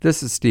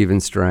This is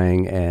Stephen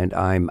Strang, and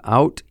I'm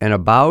out and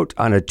about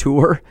on a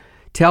tour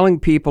telling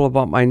people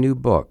about my new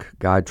book,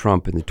 God,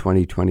 Trump, and the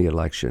 2020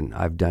 Election.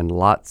 I've done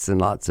lots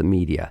and lots of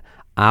media,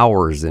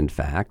 hours in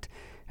fact,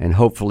 and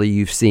hopefully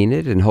you've seen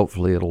it, and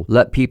hopefully it'll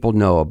let people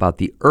know about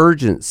the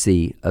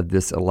urgency of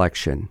this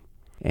election.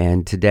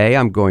 And today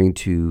I'm going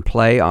to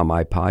play on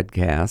my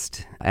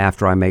podcast,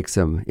 after I make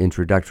some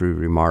introductory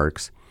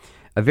remarks,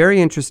 a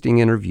very interesting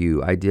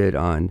interview I did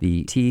on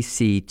the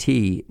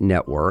TCT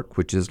network,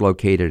 which is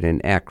located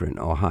in Akron,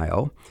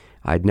 Ohio.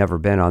 I'd never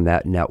been on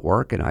that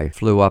network, and I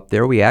flew up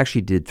there. We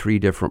actually did 3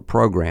 different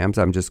programs.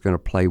 I'm just going to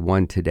play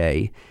one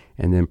today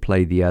and then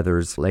play the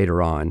others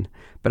later on.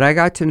 But I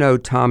got to know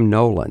Tom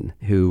Nolan,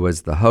 who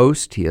was the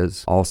host. He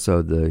is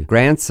also the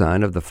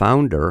grandson of the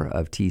founder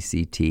of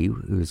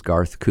TCT, who is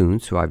Garth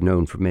Kuntz, who I've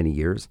known for many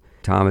years.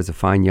 Tom is a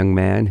fine young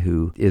man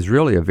who is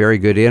really a very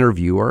good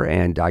interviewer,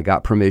 and I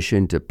got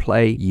permission to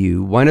play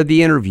you one of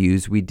the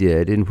interviews we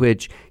did in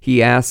which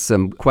he asked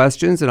some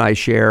questions and I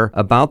share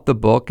about the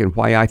book and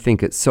why I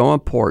think it's so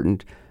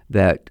important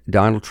that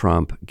Donald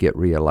Trump get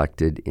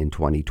reelected in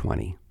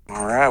 2020.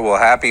 All right. Well,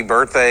 happy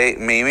birthday,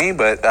 Mimi.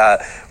 But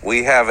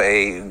we have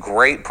a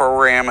great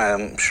program.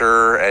 I'm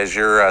sure as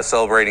you're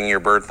celebrating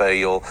your birthday,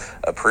 you'll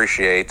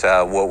appreciate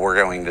what we're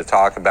going to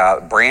talk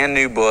about. Brand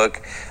new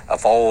book, a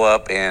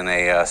follow-up in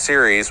a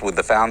series with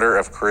the founder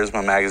of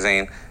Charisma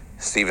Magazine,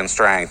 Stephen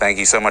Strang. Thank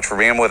you so much for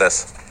being with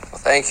us. Well,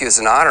 thank you. It's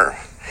an honor.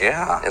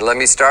 Yeah. And let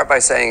me start by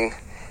saying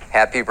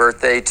happy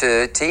birthday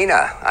to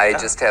Tina. I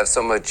just have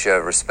so much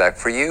respect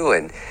for you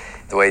and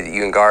the way that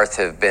you and Garth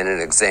have been an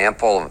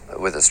example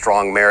with a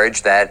strong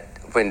marriage. That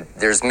when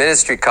there's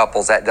ministry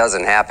couples, that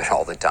doesn't happen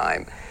all the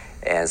time.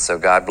 And so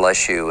God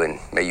bless you, and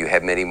may you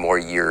have many more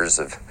years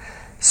of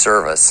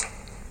service.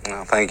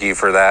 Well, thank you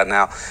for that.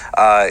 Now,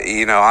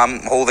 I'm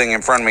holding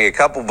in front of me a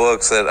couple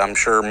books that I'm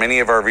sure many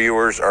of our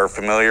viewers are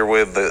familiar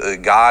with. The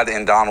God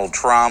and Donald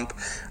Trump,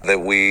 that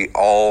we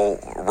all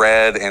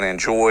read and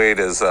enjoyed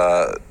as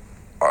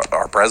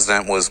our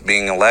president was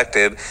being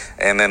elected,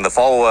 and then the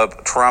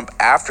follow-up, Trump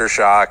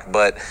Aftershock.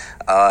 But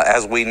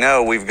as we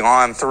know, we've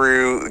gone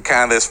through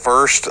kind of this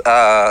first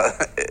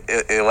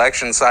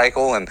election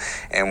cycle, and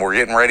we're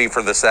getting ready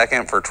for the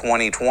second for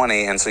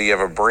 2020. And so you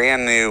have a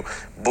brand new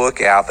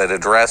book out that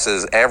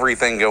addresses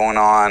everything going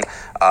on.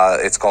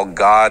 It's called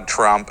God,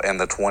 Trump, and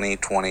the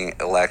 2020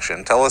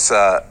 Election. Tell us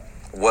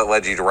what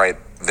led you to write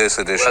this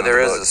edition of the book.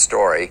 Well, there is a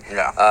story.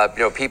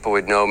 Yeah. People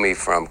would know me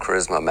from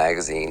Charisma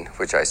Magazine,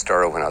 which I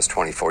started when I was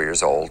 24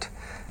 years old,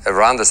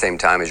 around the same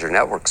time as your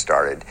network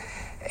started.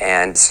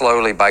 And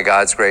slowly, by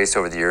God's grace,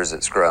 over the years,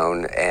 it's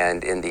grown.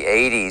 And in the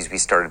 80s, we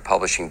started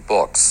publishing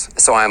books.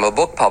 So I'm a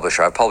book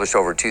publisher. I've published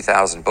over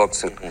 2,000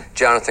 books. And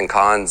Jonathan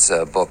Cahn's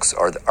books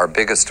are our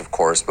biggest, of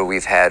course, but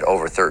we've had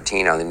over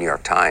 13 on the New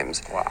York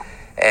Times. Wow.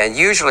 And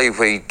usually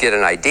we'd get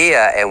an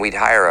idea and we'd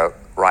hire a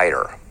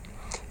writer.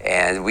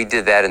 And we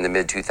did that in the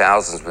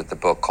mid-2000s with the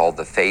book called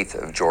The Faith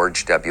of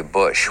George W.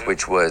 Bush,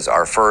 which was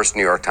our first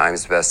New York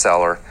Times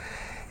bestseller.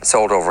 It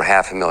sold over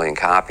 500,000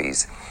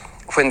 copies.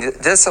 When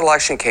this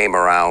election came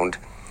around,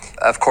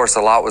 of course,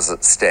 a lot was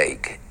at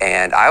stake.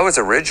 And I was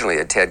originally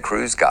a Ted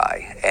Cruz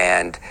guy.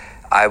 And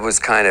I was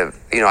kind of,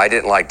 I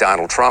didn't like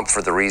Donald Trump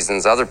for the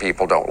reasons other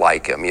people don't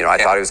like him. I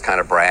thought he was kind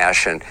of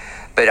brash.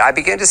 But I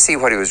began to see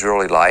what he was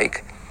really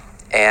like.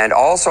 And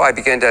also I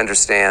began to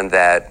understand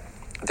that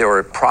there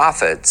were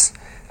prophets,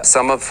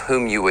 some of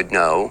whom you would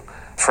know.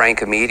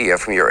 Frank Amedia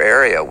from your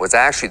area was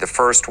actually the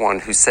first one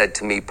who said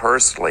to me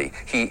personally,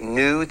 he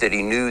knew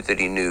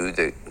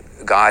that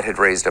God had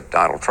raised up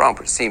Donald Trump,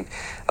 which seemed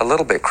a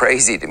little bit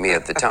crazy to me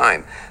at the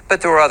time.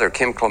 But there were other.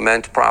 Kim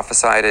Clement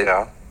prophesied it.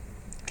 Yeah.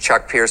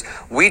 Chuck Pierce.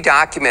 We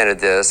documented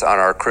this on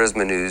our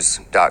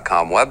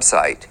charismanews.com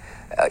website,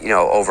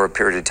 over a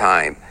period of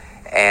time.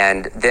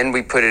 And then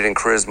we put it in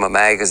Charisma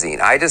Magazine.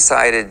 I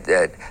decided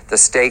that the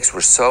stakes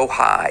were so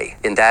high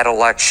in that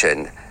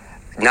election,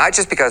 not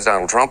just because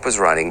Donald Trump was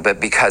running, but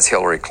because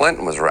Hillary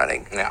Clinton was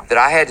running, that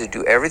I had to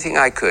do everything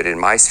I could in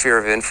my sphere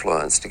of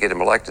influence to get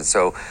him elected.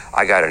 So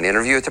I got an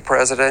interview with the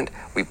president.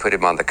 We put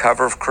him on the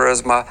cover of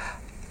Charisma.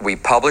 We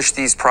published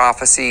these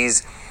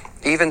prophecies,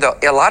 even though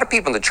a lot of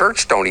people in the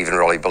church don't even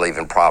really believe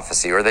in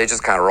prophecy, or they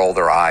just kind of roll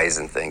their eyes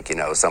and think,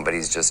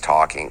 somebody's just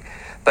talking.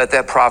 But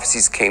that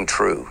prophecies came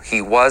true.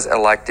 He was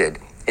elected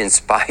in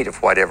spite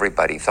of what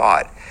everybody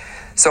thought.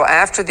 So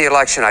after the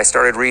election, I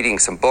started reading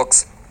some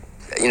books,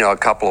 a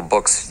couple of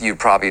books you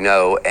probably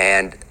know,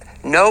 and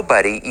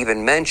nobody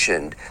even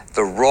mentioned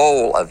the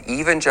role of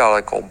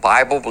evangelical,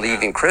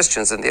 Bible-believing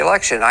Christians in the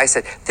election. I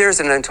said, there's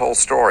an untold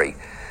story.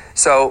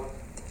 So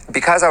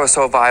because I was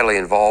so vitally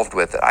involved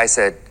with it, I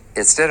said,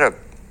 instead of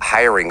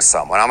hiring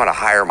someone, I'm going to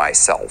hire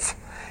myself.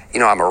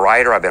 I'm a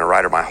writer. I've been a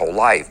writer my whole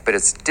life, but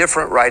it's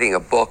different writing a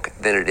book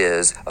than it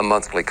is a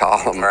monthly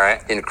column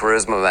in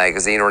Charisma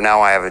Magazine, or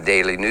now I have a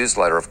daily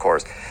newsletter, of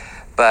course.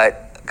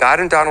 But God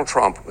and Donald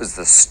Trump was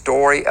the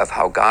story of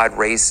how God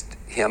raised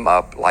him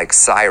up like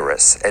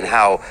Cyrus, and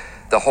how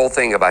the whole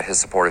thing about his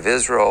support of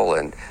Israel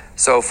and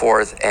so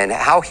forth, and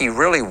how he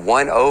really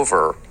won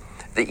over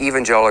the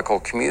evangelical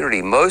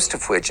community, most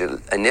of which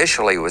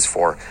initially was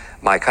for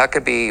Mike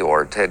Huckabee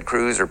or Ted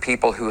Cruz or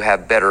people who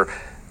have better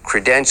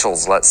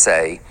credentials, let's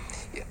say.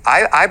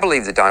 I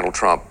believe that Donald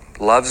Trump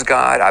loves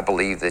God. I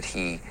believe that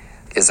he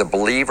is a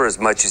believer as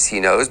much as he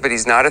knows, but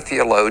he's not a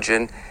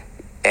theologian.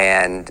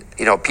 And,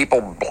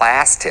 people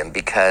blast him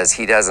because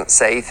he doesn't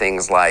say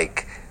things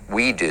like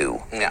we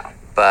do. Yeah.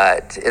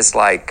 But it's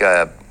like,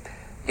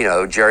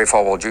 Jerry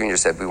Falwell Jr.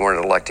 said we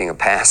weren't electing a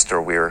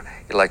pastor, we were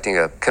electing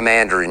a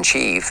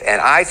commander-in-chief.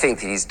 And I think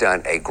that he's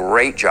done a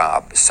great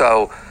job.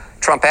 So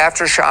Trump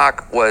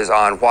Aftershock was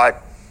on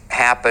what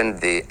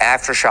happened, the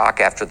aftershock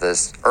after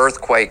this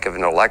earthquake of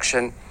an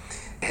election,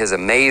 his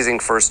amazing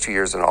first 2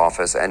 years in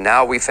office. And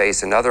now we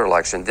face another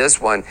election, this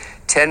one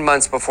 10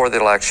 months before the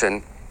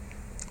election,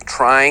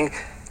 trying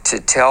to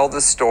tell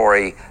the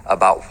story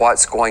about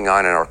what's going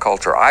on in our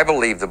culture. I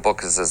believe the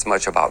book is as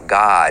much about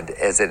God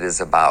as it is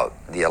about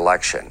the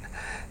election,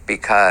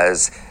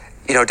 because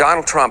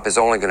Donald Trump is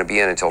only going to be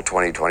in until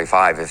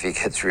 2025 if he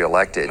gets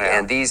reelected. Yeah.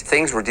 And these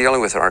things we're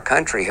dealing with in our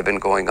country have been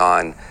going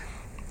on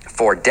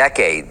for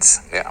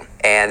decades. Yeah.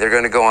 And they're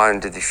going to go on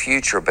into the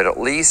future. But at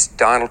least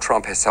Donald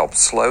Trump has helped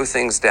slow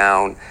things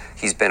down.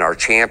 He's been our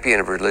champion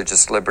of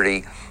religious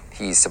liberty.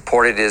 He's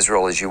supported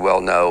Israel, as you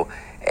well know.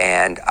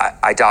 And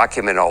I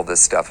document all this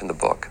stuff in the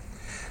book.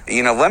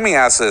 Let me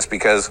ask this,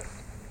 because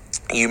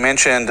you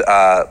mentioned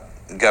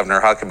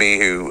Governor Huckabee,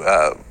 who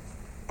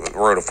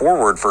wrote a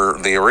foreword for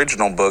the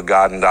original book,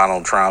 God and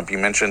Donald Trump. You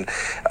mentioned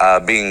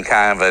being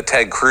kind of a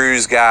Ted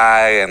Cruz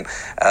guy, and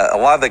a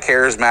lot of the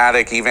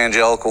charismatic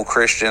evangelical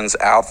Christians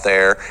out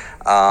there,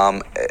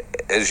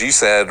 as you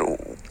said,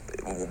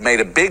 made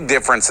a big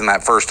difference in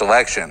that first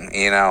election.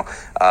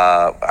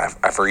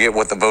 I forget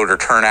what the voter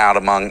turnout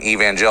among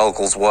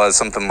evangelicals was,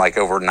 something like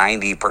over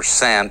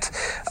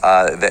 90%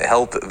 that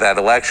helped that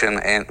election.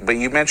 But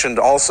you mentioned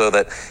also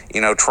that,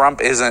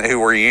 Trump isn't who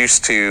we're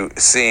used to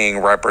seeing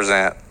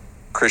represent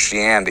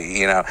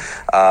Christianity.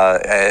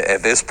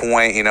 At this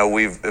point,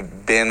 we've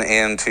been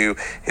into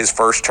his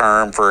first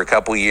term for a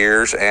couple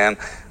years, and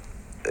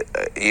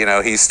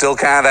he's still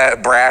kind of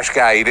that brash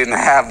guy. He didn't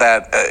have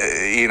that,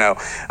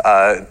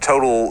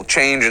 total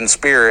change in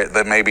spirit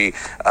that maybe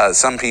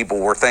some people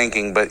were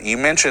thinking. But you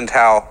mentioned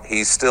how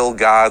he's still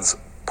God's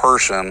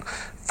person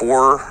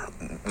for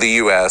the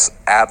U.S.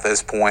 at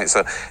this point.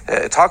 So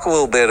talk a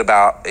little bit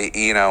about,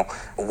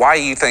 why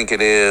you think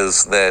it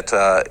is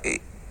that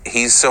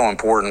he's so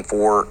important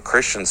for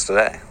Christians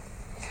today.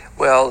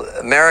 Well,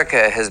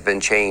 America has been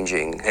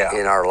changing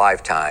in our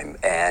lifetime,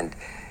 and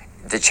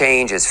the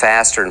change is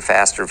faster and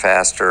faster and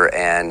faster.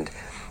 And,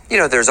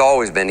 there's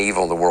always been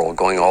evil in the world,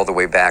 going all the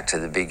way back to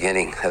the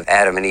beginning of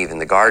Adam and Eve in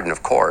the garden,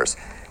 of course.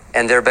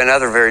 And there have been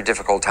other very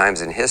difficult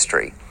times in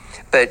history.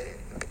 But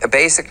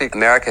basically,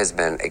 America has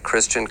been a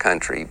Christian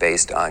country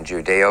based on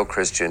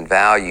Judeo-Christian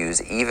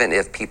values, even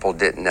if people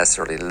didn't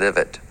necessarily live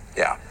it.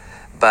 Yeah.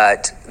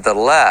 But the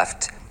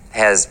left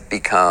has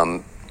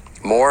become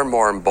more and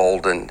more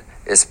emboldened,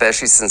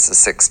 especially since the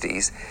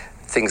 60s.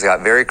 Things got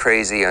very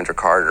crazy under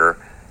Carter.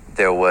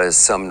 There was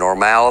some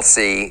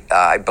normalcy,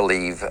 I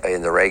believe,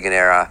 in the Reagan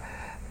era.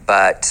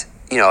 But,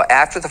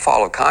 after the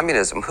fall of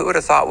communism, who would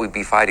have thought we'd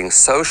be fighting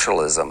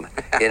socialism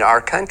in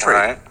our country?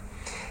 Right.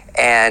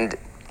 And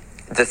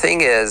the thing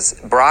is,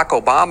 Barack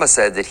Obama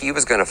said that he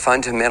was going to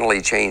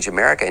fundamentally change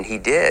America, and he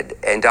did.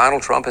 And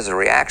Donald Trump is a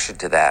reaction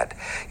to that.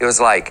 It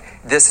was like,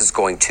 this is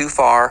going too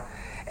far.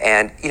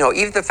 And,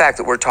 even the fact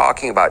that we're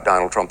talking about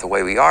Donald Trump the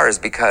way we are is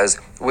because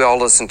we all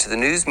listen to the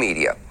news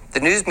media. The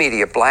news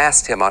media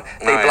blast him on,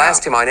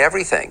 blast him on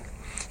everything.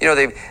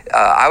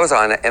 I was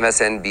on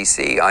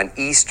MSNBC on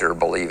Easter,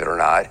 believe it or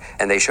not,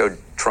 and they showed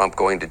Trump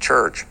going to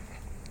church,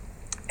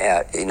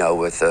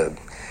 with the,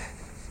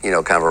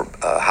 kind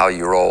of how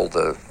you roll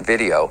the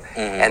video. Mm-hmm.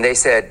 And they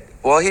said,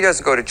 well, he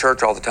doesn't go to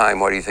church all the time.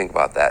 What do you think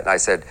about that? And I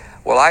said,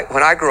 well,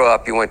 when I grew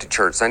up, you went to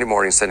church Sunday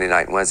morning, Sunday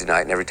night, and Wednesday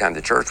night, and every time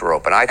the church were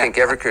open. I think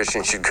every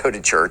Christian should go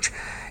to church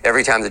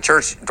every time the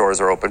church doors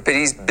are open. But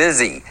he's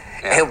busy,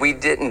 and we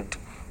didn't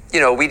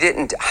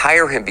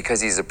hire him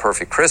because he's a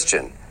perfect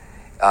Christian.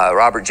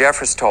 Robert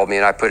Jeffress told me,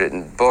 and I put it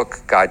in the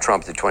book, God,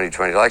 Trump, the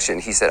 2020 election.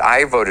 He said,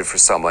 I voted for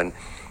someone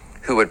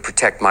who would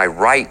protect my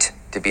right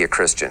to be a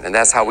Christian, and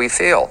that's how we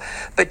feel.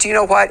 But do you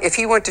know what? If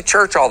he went to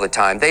church all the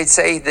time, they'd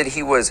say that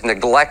he was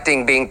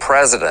neglecting being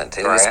president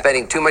and was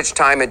spending too much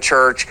time in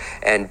church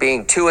and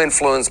being too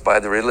influenced by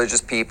the religious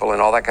people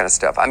and all that kind of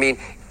stuff. I mean,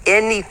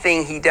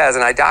 anything he does,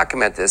 and I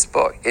document this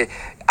book,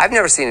 I've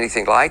never seen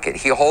anything like it.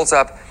 He holds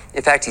up,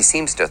 in fact, he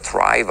seems to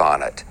thrive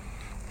on it.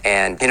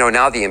 And,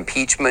 now the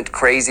impeachment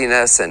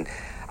craziness, and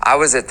I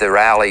was at the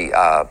rally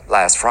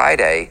last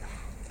Friday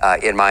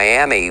in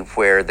Miami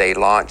where they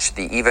launched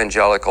the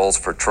Evangelicals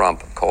for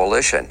Trump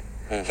coalition.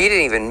 Mm-hmm. He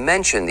didn't even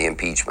mention the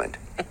impeachment.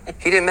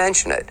 He didn't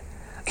mention it.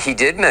 He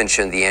did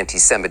mention the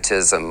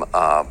anti-Semitism,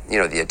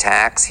 the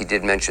attacks. He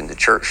did mention the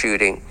church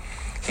shooting.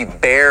 He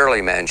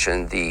barely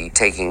mentioned the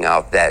taking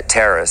out that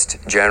terrorist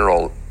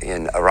general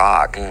in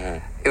Iraq.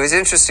 Mm-hmm. It was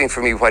interesting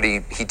for me what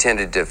he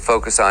tended to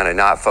focus on and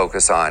not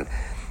focus on.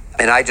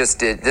 And I just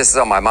did, this is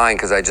on my mind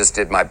because I just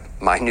did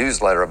my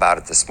newsletter about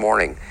it this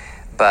morning.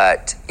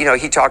 But,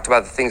 he talked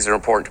about the things that are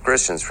important to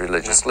Christians: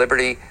 religious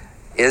liberty,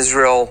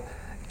 Israel.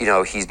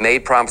 He's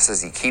made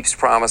promises, he keeps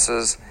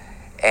promises.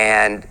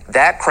 And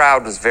that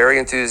crowd was very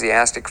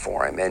enthusiastic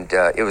for him. And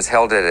it was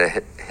held at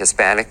a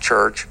Hispanic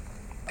church,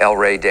 El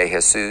Rey de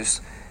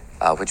Jesus,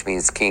 which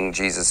means King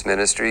Jesus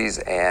Ministries.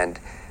 And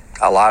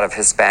a lot of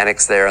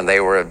Hispanics there, and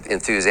they were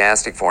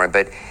enthusiastic for him.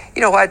 But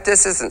you know what?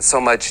 This isn't so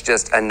much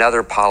just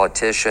another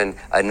politician,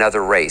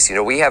 another race.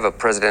 We have a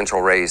presidential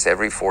race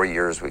every 4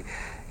 years. We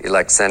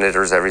elect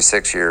senators every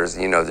 6 years.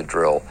 You know the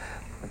drill.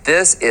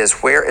 This is,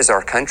 where is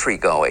our country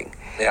going?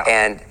 Yeah.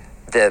 And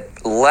the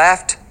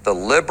left, the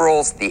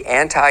liberals, the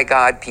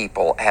anti-God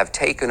people have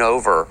taken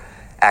over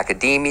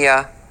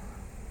academia,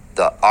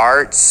 the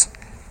arts,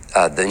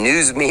 the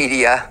news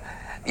media,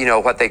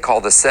 what they call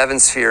the 7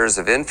 spheres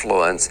of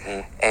influence,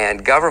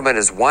 and government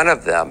is one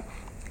of them.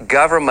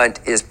 Government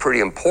is pretty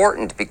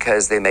important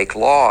because they make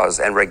laws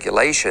and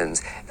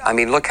regulations. I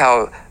mean, look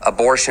how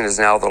abortion is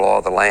now the law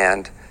of the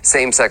land.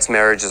 Same-sex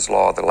marriage is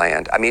law of the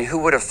land. I mean, who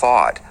would have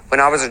thought? When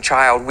I was a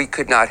child, we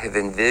could not have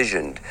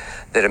envisioned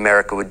that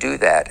America would do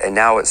that. And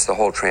now it's the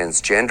whole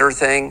transgender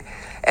thing.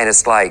 And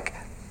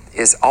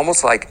it's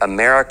almost like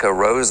America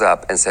rose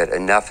up and said,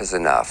 enough is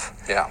enough.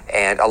 Yeah.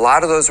 And a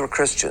lot of those were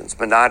Christians,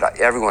 but not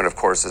everyone, of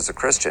course, is a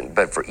Christian.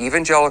 But for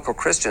evangelical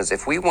Christians,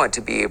 if we want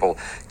to be able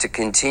to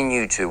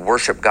continue to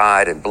worship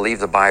God and believe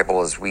the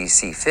Bible as we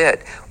see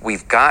fit,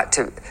 we've got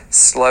to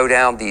slow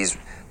down these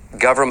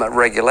government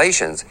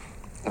regulations,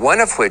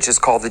 one of which is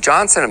called the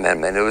Johnson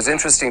Amendment. It was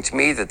interesting to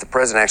me that the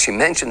president actually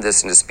mentioned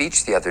this in a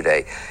speech the other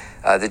day.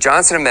 The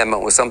Johnson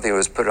Amendment was something that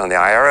was put on the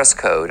IRS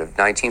code of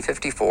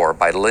 1954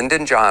 by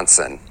Lyndon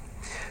Johnson,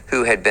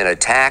 who had been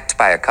attacked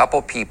by a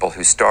couple people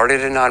who started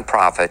a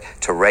nonprofit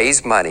to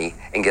raise money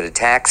and get a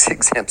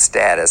tax-exempt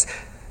status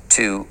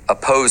to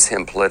oppose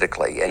him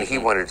politically, and he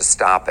wanted to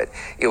stop it.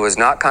 It was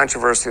not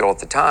controversial at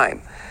the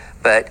time,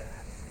 but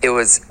it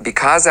was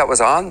because that was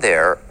on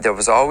there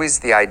was always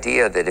the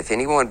idea that if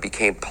anyone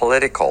became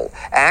political,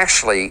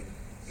 actually,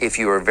 if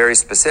you were very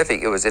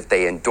specific, it was if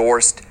they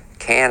endorsed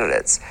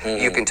candidates.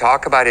 You can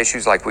talk about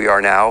issues like we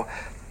are now,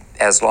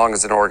 as long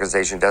as an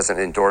organization doesn't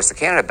endorse the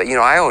candidate. But,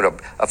 I own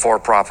a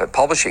for-profit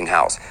publishing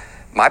house.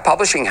 My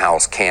publishing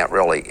house can't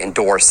really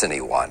endorse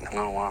anyone.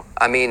 Oh, wow.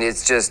 I mean,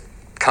 it's just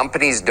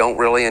companies don't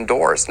really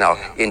endorse. Now,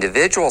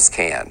 individuals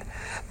can.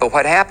 But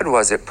what happened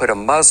was it put a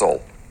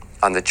muzzle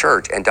on the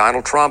church. And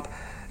Donald Trump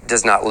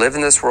does not live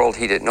in this world.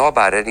 He didn't know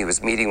about it. He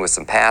was meeting with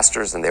some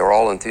pastors, and they were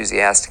all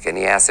enthusiastic, and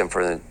he asked them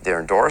for their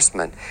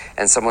endorsement.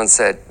 And someone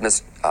said,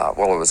 it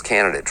was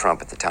candidate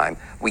Trump at the time,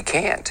 we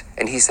can't.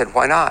 And he said,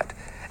 why not?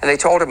 And they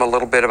told him a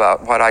little bit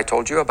about what I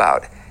told you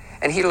about.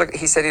 And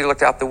he said he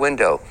looked out the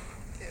window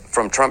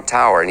from Trump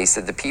Tower, and he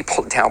said the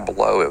people down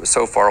below, it was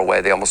so far away,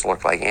 they almost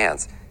looked like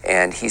ants.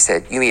 And he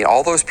said, you mean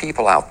all those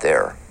people out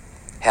there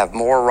have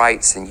more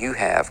rights than you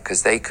have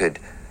because they could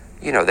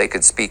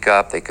speak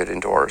up, they could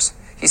endorse.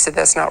 He said,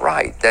 that's not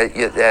right. That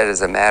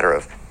is a matter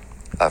of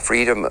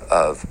freedom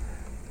of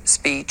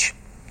speech.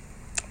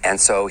 And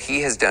so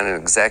he has done an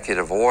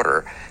executive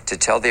order to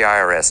tell the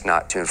IRS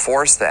not to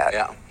enforce that.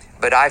 Yeah.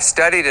 But I've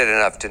studied it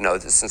enough to know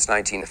that since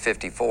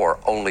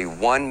 1954, only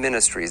one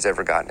ministry has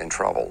ever gotten in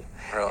trouble.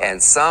 Really?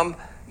 And some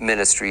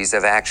ministries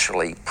have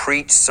actually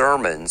preached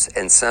sermons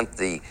and sent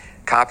the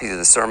copies of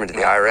the sermon to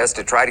the IRS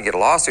to try to get a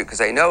lawsuit because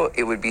they know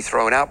it would be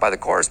thrown out by the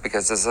courts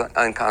because it's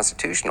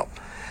unconstitutional.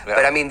 Yeah.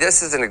 But I mean,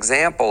 this is an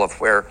example of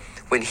where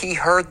when he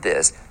heard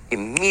this,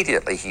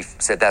 immediately he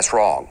said, that's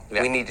wrong.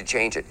 Yeah. We need to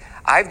change it.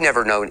 I've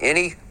never known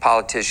any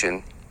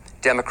politician,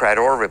 Democrat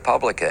or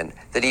Republican,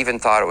 that even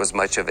thought it was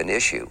much of an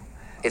issue.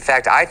 In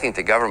fact, I think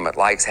the government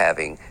likes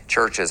having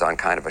churches on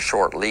kind of a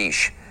short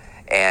leash.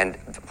 And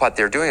what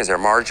they're doing is they're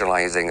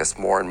marginalizing us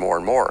more and more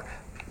and more.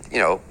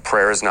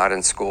 Prayer is not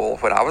in school.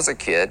 When I was a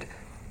kid,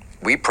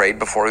 we prayed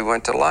before we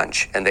went to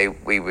lunch, and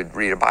we would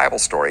read a Bible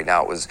story.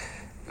 Now, it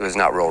was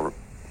not real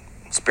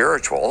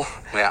spiritual.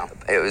 Yeah.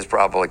 It was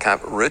probably kind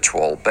of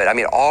ritual. But, I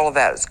mean, all of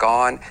that is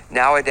gone.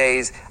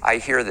 Nowadays, I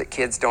hear that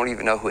kids don't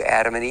even know who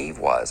Adam and Eve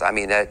was. I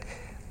mean,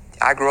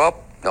 I grew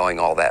up knowing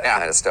all that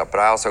kind of stuff, but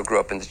I also grew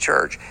up in the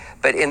church.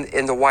 But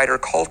in the wider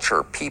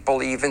culture,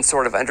 people even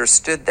sort of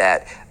understood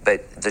that,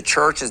 but the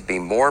church is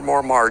being more and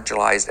more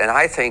marginalized, and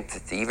I think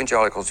that the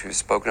evangelicals who've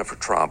spoken up for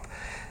Trump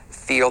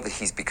feel that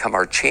he's become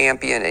our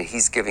champion, and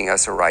he's giving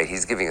us a right.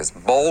 He's giving us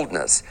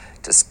boldness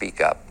to speak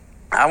up.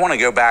 I want to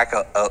go back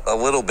a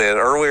little bit.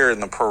 Earlier in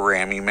the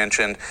program, you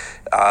mentioned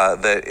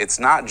that it's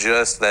not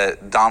just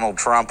that Donald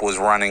Trump was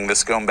running.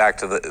 This going back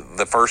to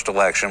the first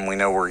election. We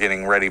know we're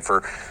getting ready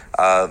for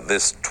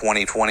this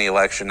 2020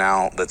 election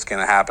now that's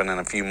going to happen in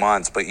a few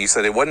months. But you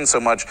said it wasn't so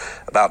much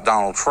about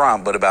Donald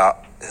Trump, but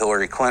about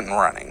Hillary Clinton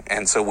running.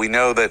 And so we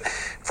know that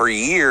for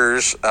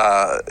years,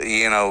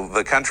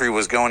 the country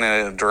was going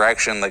in a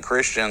direction that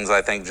Christians,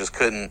 I think, just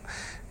couldn't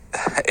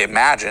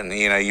imagine.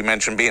 You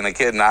mentioned being a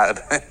kid,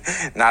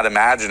 not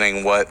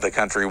imagining what the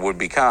country would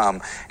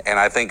become. And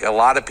I think a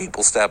lot of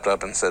people stepped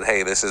up and said,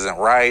 hey, this isn't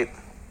right.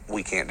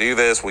 we can't do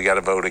this. We got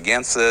to vote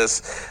against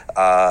this.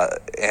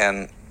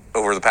 And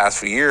over the past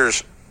few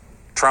years,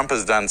 Trump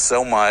has done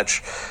so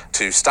much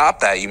to stop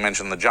that. You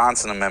mentioned the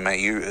Johnson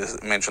Amendment. You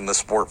mentioned the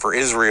support for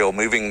Israel,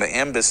 moving the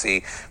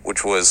embassy,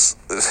 which was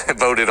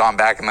voted on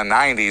back in the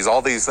 90s.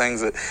 All these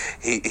things that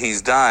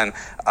he's done.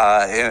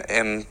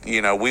 And,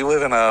 you know, we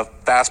live in a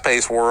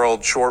fast-paced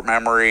world, short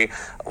memory.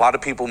 A lot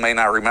of people may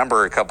not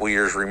remember a couple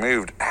years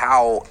removed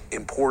how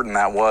important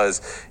that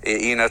was.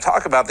 You know,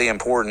 talk about the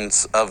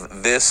importance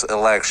of this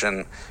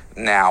election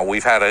now.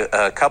 We've had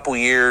a couple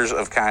years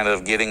of kind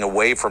of getting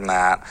away from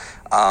that.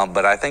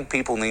 But I think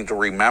people need to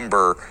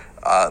remember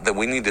that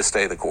we need to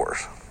stay the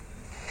course.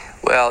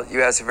 Well,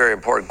 you asked a very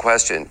important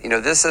question. You know,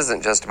 this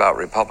isn't just about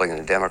Republican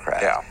and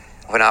Democrat. Yeah.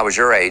 When I was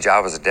your age, I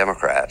was a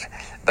Democrat.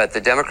 But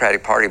the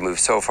Democratic Party moved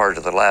so far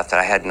to the left that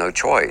I had no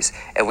choice.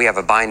 And we have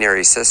a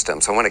binary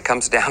system. So when it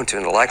comes down to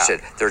an election,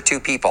 there are two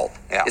people.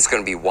 Yeah. It's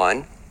going to be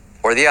one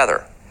or the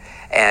other.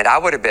 And I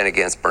would have been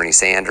against Bernie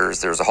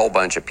Sanders. There's a whole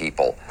bunch of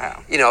people. Yeah.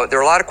 You know, there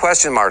are a lot of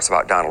question marks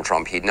about Donald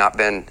Trump. He'd not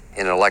been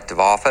in an elective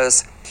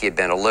office. He had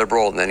been a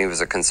liberal, and then he was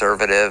a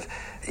conservative.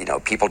 You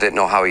know, people didn't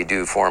know how he'd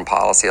do foreign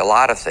policy, a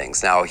lot of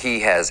things. Now, he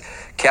has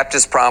kept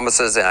his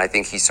promises, and I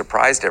think he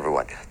surprised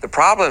everyone. The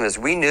problem is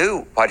we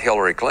knew what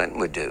Hillary Clinton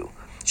would do.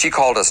 She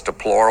called us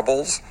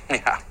deplorables,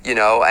 you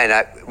know,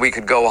 and we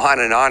could go on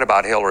and on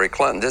about Hillary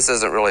Clinton. This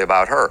isn't really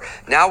about her.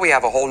 Now we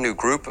have a whole new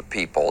group of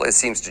people. It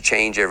seems to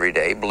change every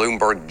day.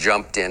 Bloomberg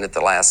jumped in at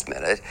the last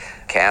minute.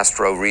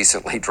 Castro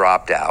recently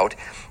dropped out.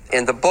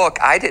 In the book,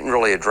 I didn't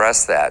really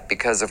address that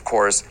because, of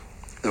course,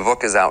 the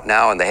book is out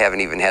now and they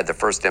haven't even had the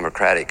first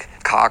Democratic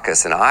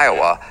caucus in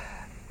Iowa.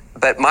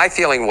 But my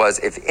feeling was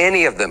if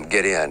any of them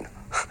get in,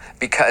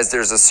 because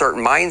there's a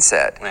certain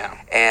mindset,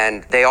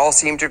 and they all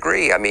seem to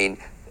agree. I mean,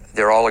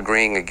 they're all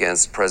agreeing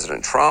against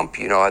President Trump.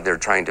 You know, they're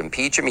trying to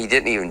impeach him. He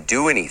didn't even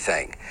do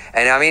anything.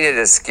 And I mean, it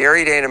is a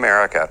scary day in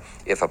America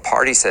if a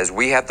party says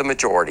we have the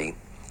majority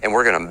and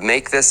we're going to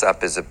make this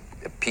up as a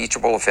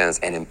impeachable offense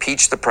and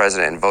impeach the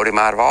president and vote him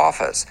out of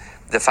office.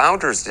 The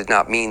founders did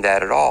not mean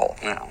that at all.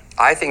 No.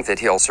 I think that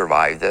he'll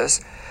survive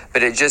this,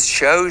 but it just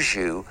shows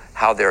you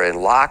how they're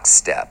in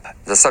lockstep.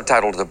 The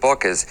subtitle of the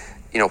book is,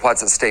 you know,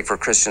 what's at stake for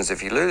Christians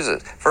if he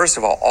loses? First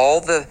of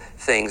all the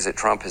things that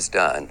Trump has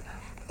done,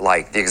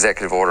 like the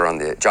executive order on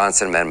the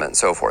Johnson Amendment and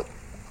so forth,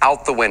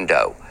 out the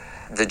window.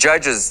 The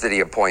judges that he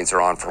appoints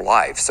are on for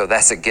life, so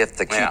that's a gift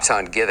that keeps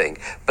on giving.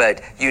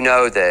 But you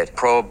know that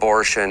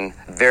pro-abortion,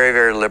 very,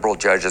 very liberal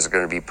judges are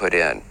going to be put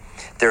in.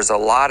 There's a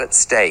lot at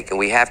stake, and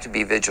we have to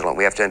be vigilant.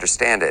 We have to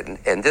understand it.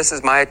 And this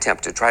is my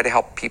attempt to try to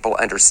help people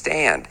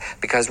understand,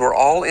 because we're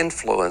all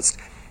influenced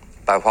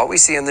by what we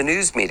see in the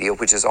news media,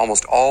 which is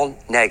almost all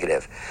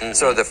negative. Mm-hmm.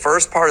 So the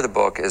first part of the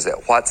book is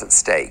that what's at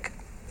stake.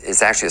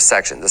 It's actually a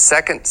section. The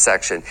second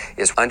section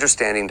is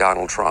understanding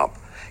Donald Trump.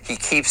 He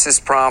keeps his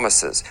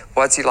promises.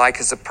 What's he like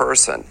as a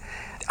person?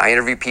 I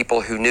interview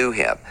people who knew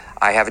him.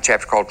 I have a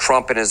chapter called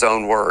Trump in His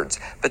Own Words.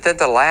 But then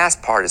the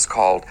last part is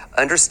called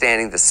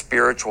Understanding the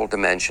Spiritual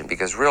Dimension,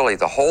 because really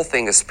the whole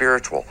thing is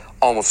spiritual.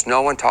 Almost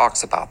no one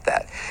talks about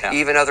that. Yeah.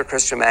 Even other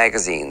Christian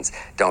magazines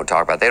don't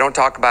talk about it. They don't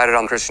talk about it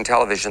on Christian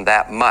television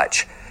that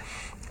much.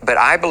 But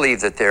I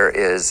believe that there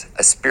is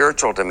a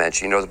spiritual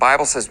dimension. You know, the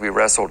Bible says we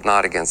wrestled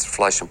not against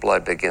flesh and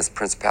blood, but against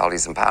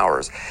principalities and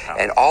powers. Oh.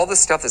 And all the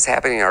stuff that's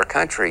happening in our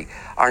country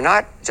are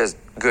not just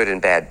good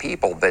and bad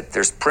people, but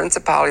there's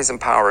principalities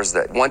and powers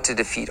that want to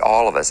defeat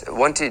all of us,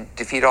 want to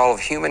defeat all of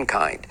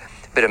humankind.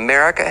 But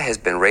America has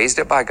been raised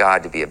up by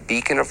God to be a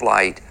beacon of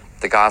light.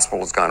 The gospel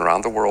has gone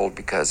around the world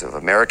because of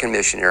American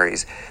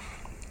missionaries.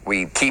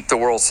 We keep the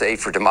world safe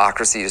for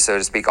democracy, so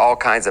to speak. All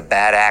kinds of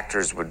bad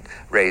actors would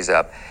raise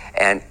up.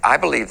 And I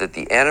believe that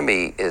the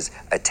enemy is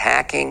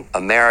attacking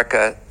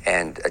America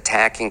and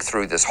attacking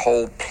through this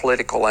whole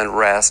political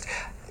unrest.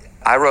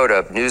 I wrote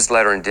a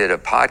newsletter and did a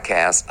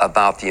podcast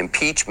about the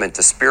impeachment,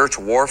 the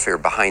spiritual warfare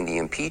behind the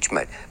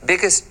impeachment.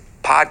 Biggest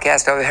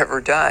podcast I've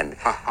ever done,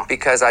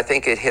 because I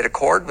think it hit a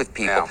chord with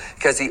people. Yeah.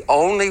 Because the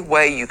only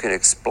way you can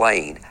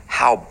explain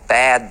how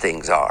bad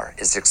things are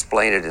is to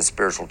explain it in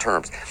spiritual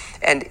terms.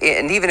 And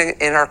even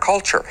in our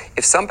culture,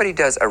 if somebody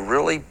does a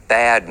really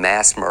bad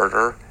mass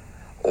murder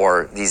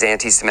or these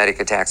anti-Semitic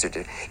attacks,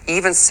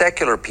 even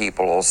secular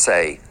people will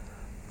say,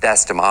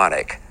 that's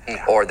demonic,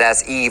 or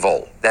that's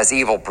evil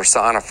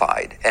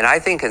personified. And I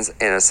think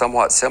in a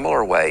somewhat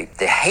similar way,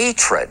 the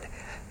hatred,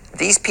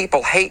 these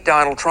people hate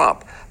Donald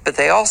Trump, but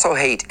they also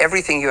hate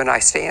everything you and I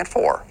stand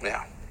for.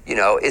 Yeah. You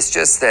know, it's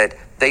just that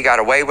they got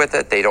away with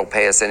it. They don't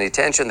pay us any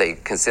attention. They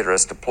consider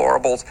us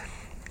deplorables.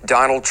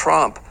 Donald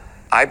Trump,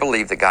 I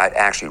believe that God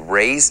actually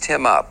raised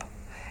him up.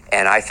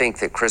 And I think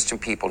that Christian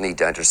people need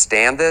to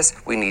understand this.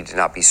 We need to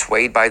not be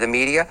swayed by the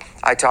media.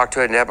 I talked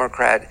to a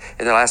Democrat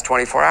in the last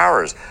 24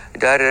 hours.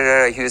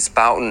 He was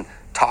spouting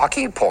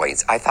talking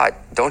points. I thought,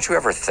 don't you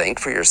ever think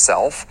for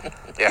yourself?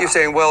 Yeah. You're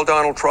saying, well,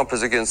 Donald Trump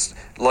is against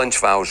lunch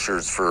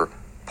vouchers for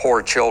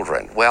poor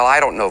children. Well, I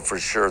don't know for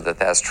sure that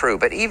that's true.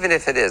 But even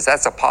if it is,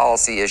 that's a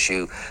policy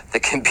issue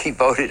that can be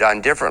voted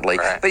on differently.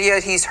 Right. But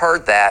yet he's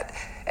heard that.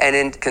 And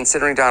in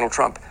considering Donald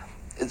Trump,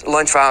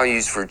 lunch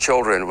values for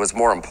children was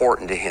more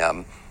important to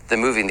him than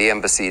moving the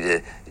embassy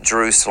to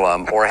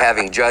Jerusalem or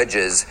having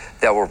judges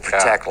that will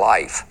protect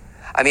life.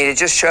 I mean,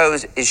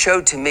 it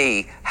showed to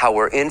me how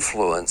we're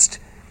influenced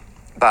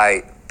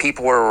by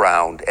people we're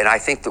around, and I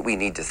think that we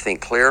need to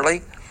think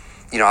clearly.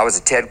 You know, I was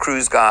a Ted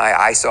Cruz guy.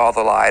 I saw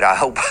the light. I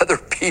hope other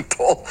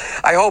people,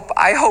 I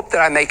hope that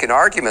I make an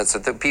argument so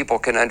that people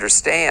can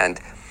understand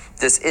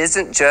this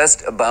isn't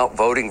just about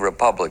voting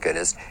Republican.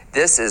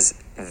 This is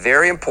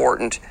very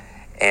important,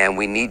 and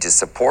we need to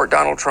support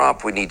Donald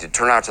Trump. We need to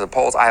turn out to the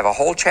polls. I have a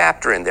whole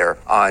chapter in there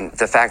on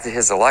the fact that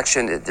his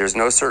election, there's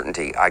no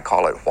certainty. I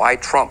call it Why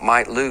Trump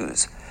Might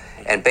Lose.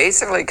 And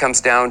basically it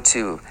comes down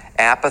to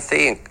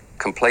apathy and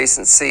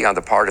complacency on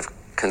the part of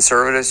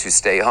conservatives who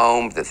stay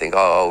home, that think,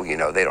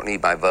 they don't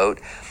need my vote.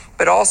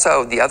 But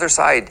also the other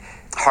side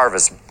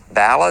harvests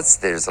ballots.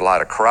 There's a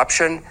lot of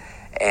corruption.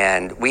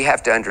 And we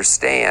have to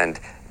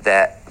understand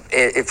that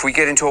if we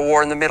get into a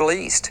war in the Middle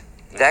East,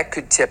 that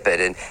could tip it.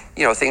 And,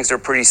 things are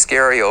pretty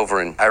scary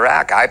over in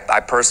Iraq. I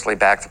personally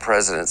back the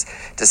president's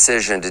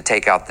decision to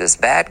take out this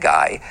bad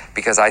guy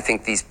because I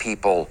think these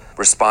people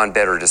respond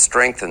better to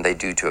strength than they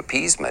do to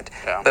appeasement.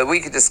 Yeah. But we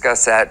could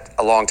discuss that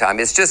a long time.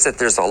 It's just that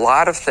there's a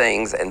lot of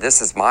things, and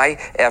this is my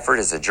effort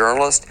as a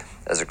journalist,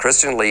 as a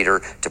Christian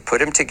leader, to put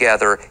them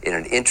together in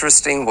an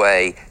interesting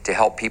way to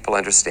help people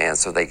understand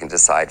so they can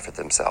decide for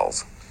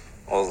themselves.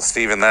 Well,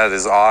 Stephen, that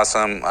is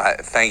awesome.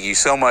 Thank you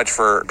so much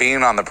for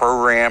being on the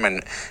program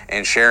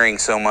and sharing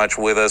so much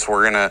with us.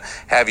 We're going to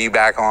have you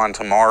back on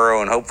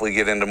tomorrow and hopefully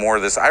get into more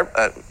of this.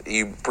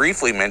 You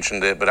briefly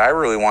mentioned it, but I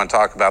really want to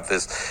talk about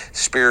this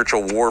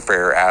spiritual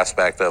warfare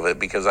aspect of it,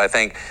 because I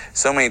think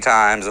so many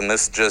times, and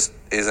this just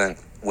isn't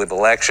with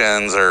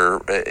elections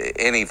or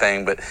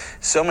anything, but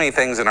so many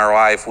things in our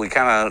life we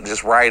kind of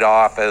just write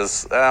off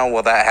as,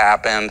 that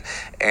happened,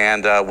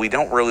 and we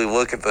don't really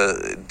look at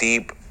the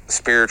deep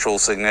spiritual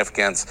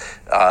significance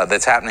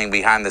that's happening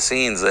behind the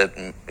scenes that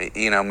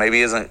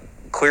maybe isn't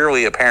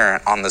clearly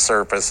apparent on the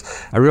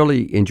surface. I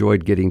really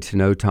enjoyed getting to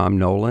know Tom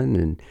Nolan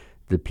and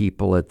the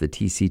people at the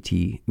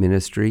TCT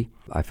ministry.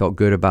 I felt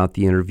good about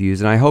the interviews,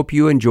 and I hope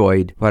you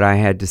enjoyed what I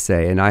had to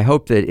say, and I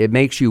hope that it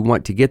makes you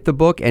want to get the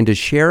book and to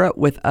share it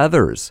with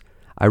others.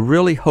 I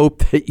really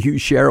hope that you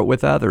share it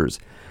with others,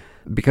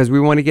 because we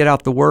want to get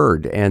out the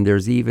word, and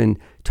there's even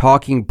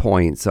talking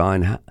points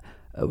on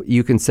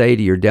you can say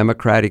to your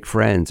Democratic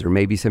friends or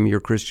maybe some of your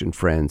Christian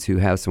friends who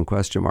have some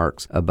question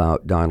marks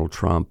about Donald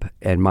Trump,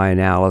 and my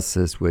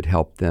analysis would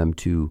help them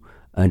to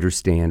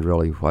understand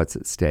really what's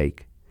at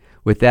stake.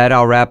 With that,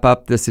 I'll wrap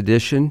up this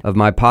edition of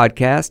my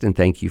podcast, and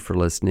thank you for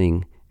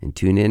listening, and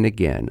tune in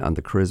again on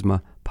the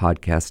Charisma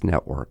Podcast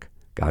Network.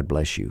 God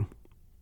bless you.